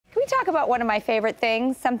talk about one of my favorite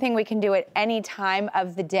things, something we can do at any time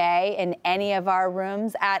of the day in any of our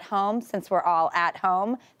rooms at home, since we're all at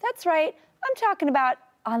home. That's right, I'm talking about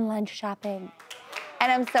online shopping.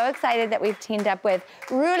 And I'm so excited that we've teamed up with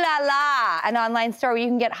Rue La La, an online store where you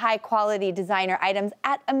can get high quality designer items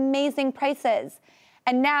at amazing prices.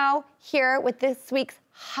 And now, here with this week's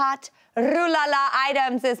hot Rue La La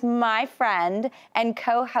items is my friend and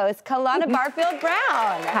co-host, Kalana Barfield-Brown.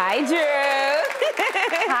 Hi, Drew.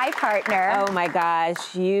 Hi, partner. Oh my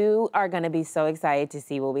gosh, you are gonna be so excited to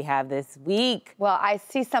see what we have this week. Well, I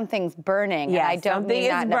see something's burning, and I don't mean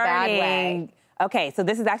that in a bad way. Okay, so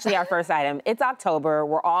this is actually our first item. It's October,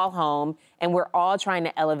 we're all home, and we're all trying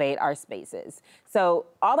to elevate our spaces. So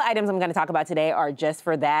all the items I'm gonna talk about today are just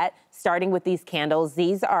for that, starting with these candles.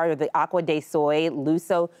 These are the Aqua de Soy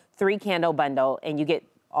Luso 3-candle bundle, and you get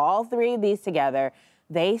all 3 of these together.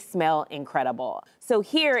 They smell incredible. So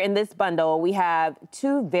here in this bundle, we have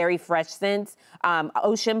 2 very fresh scents,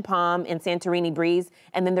 Ocean Palm and Santorini Breeze,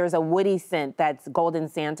 and then there's a woody scent that's Golden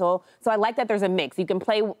Santal. So I like that there's a mix. You can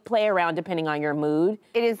play around depending on your mood.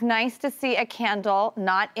 It is nice to see a candle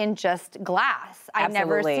not in just glass. I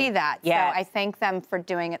never see that, yeah. So I thank them for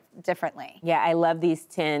doing it differently. Yeah, I love these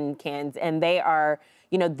tin cans, and they are,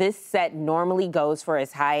 you know, this set normally goes for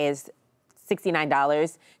as high as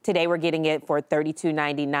 $69. Today we're getting it for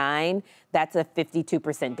 $32.99. That's a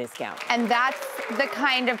 52% discount. And that's the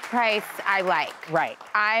kind of price I like. Right.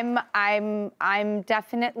 I'm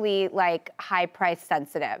definitely like high price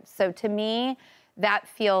sensitive. So to me, that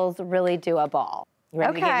feels really doable. You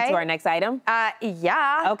ready to get into our next item?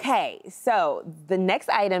 Yeah. Okay, so the next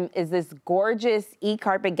item is this gorgeous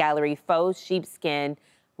e-carpet gallery faux sheepskin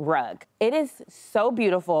rug. It is so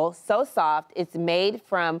beautiful, so soft. It's made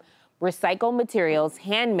from recycled materials,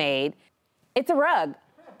 handmade. It's a rug,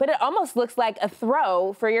 but it almost looks like a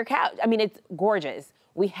throw for your couch. I mean, it's gorgeous.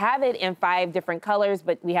 We have it in 5 different colors,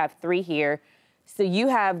 but we have 3 here. So you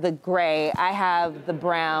have the gray, I have the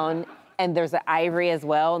brown, and there's an ivory as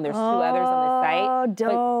well, and there's 2 others on the site. Oh,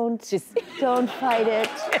 don't fight it.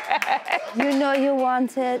 You know you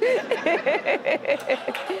want it.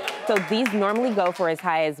 So these normally go for as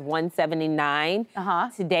high as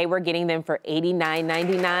 $179. Today we're getting them for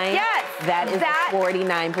 $89.99. Yes! That is a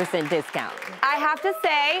 49% discount. I have to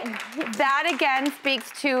say, that again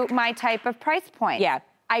speaks to my type of price point. Yeah,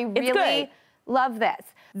 I really love this.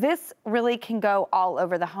 This really can go all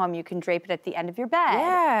over the home. You can drape it at the end of your bed.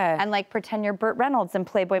 Yeah. And like pretend you're Burt Reynolds in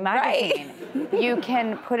Playboy magazine. Right. You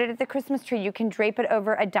can put it at the Christmas tree. You can drape it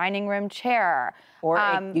over a dining room chair. Or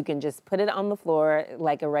you can just put it on the floor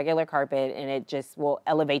like a regular carpet and it just will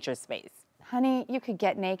elevate your space. Honey, you could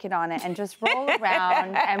get naked on it and just roll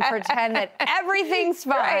around and pretend that everything's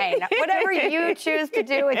fine. Right. Whatever you choose to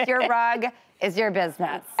do with your rug is your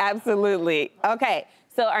business. Absolutely. Okay.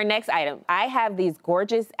 So our next item, I have these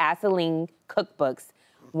gorgeous Aceline cookbooks.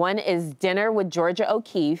 One is Dinner with Georgia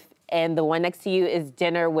O'Keeffe, and the one next to you is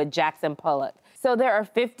Dinner with Jackson Pollock. So there are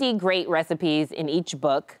 50 great recipes in each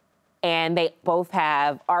book, and they both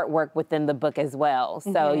have artwork within the book as well.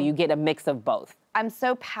 So you get a mix of both. I'm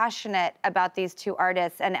so passionate about these 2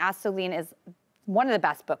 artists, and Aceline is one of the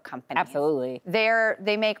best book companies. Absolutely.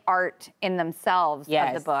 They make art in themselves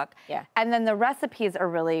of the book. Yeah. And then the recipes are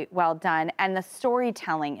really well done, and the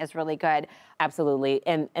storytelling is really good. Absolutely,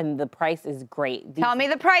 and the price is great. Tell me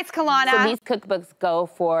the price, Kalana. So these cookbooks go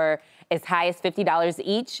for as high as $50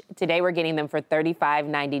 each. Today we're getting them for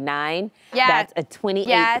 $35.99. Yes. That's a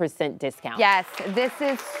 28% discount. Yes, this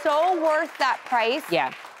is so worth that price.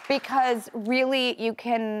 Yeah. Because really you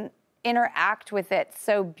can interact with it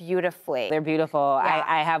so beautifully. They're beautiful. Yeah.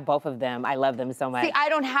 I have both of them. I love them so much. See, I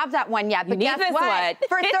don't have that one yet, but you guess need this what? one.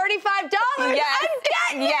 For $35, yes.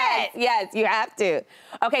 I'm getting it. Yes, you have to.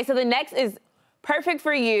 Okay, so the next is perfect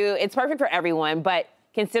for you. It's perfect for everyone, but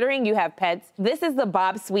considering you have pets, this is the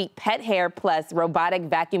Bob Sweet Pet Hair Plus Robotic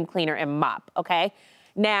Vacuum Cleaner and Mop, okay?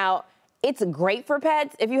 Now, it's great for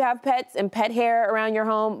pets if you have pets and pet hair around your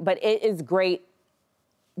home, but it is great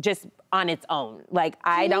just on its own. Like,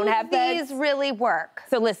 I don't have pets. These really work.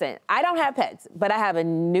 So listen, I don't have pets, but I have a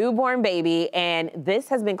newborn baby, and this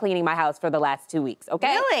has been cleaning my house for the last 2 weeks,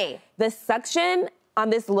 okay? Really? The suction on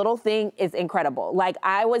this little thing is incredible. Like,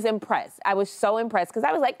 I was impressed. I was so impressed, because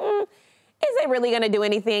I was like, is it really gonna do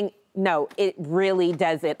anything? No, it really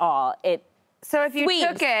does it all. So if you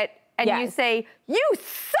took it and you say, you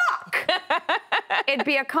suck, it'd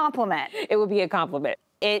be a compliment. It would be a compliment.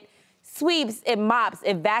 It sweeps, it mops,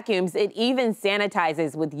 it vacuums, it even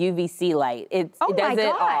sanitizes with UVC light. It does it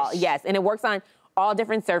all. Yes, and it works on all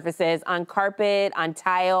different surfaces, on carpet, on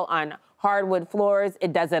tile, on hardwood floors.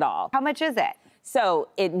 It does it all. How much is it? So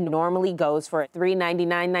it normally goes for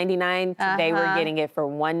 $399.99. Today we're getting it for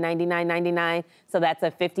 $199.99. So that's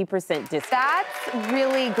a 50% discount. That's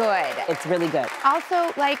really good. It's really good.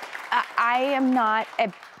 Also, like, I am not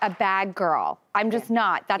a bag girl. I'm just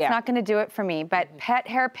not. That's not gonna do it for me. But pet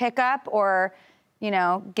hair pickup or, you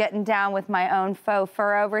know, getting down with my own faux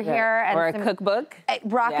fur over here. And or a cookbook.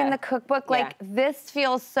 Rocking the cookbook. Like, this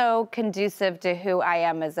feels so conducive to who I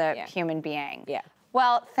am as a human being. Yeah.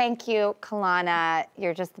 Well, thank you, Kalana.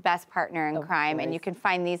 You're just the best partner in crime. And you can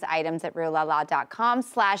find these items at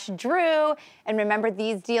ruelala.com/Drew. And remember,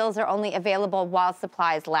 these deals are only available while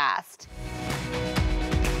supplies last.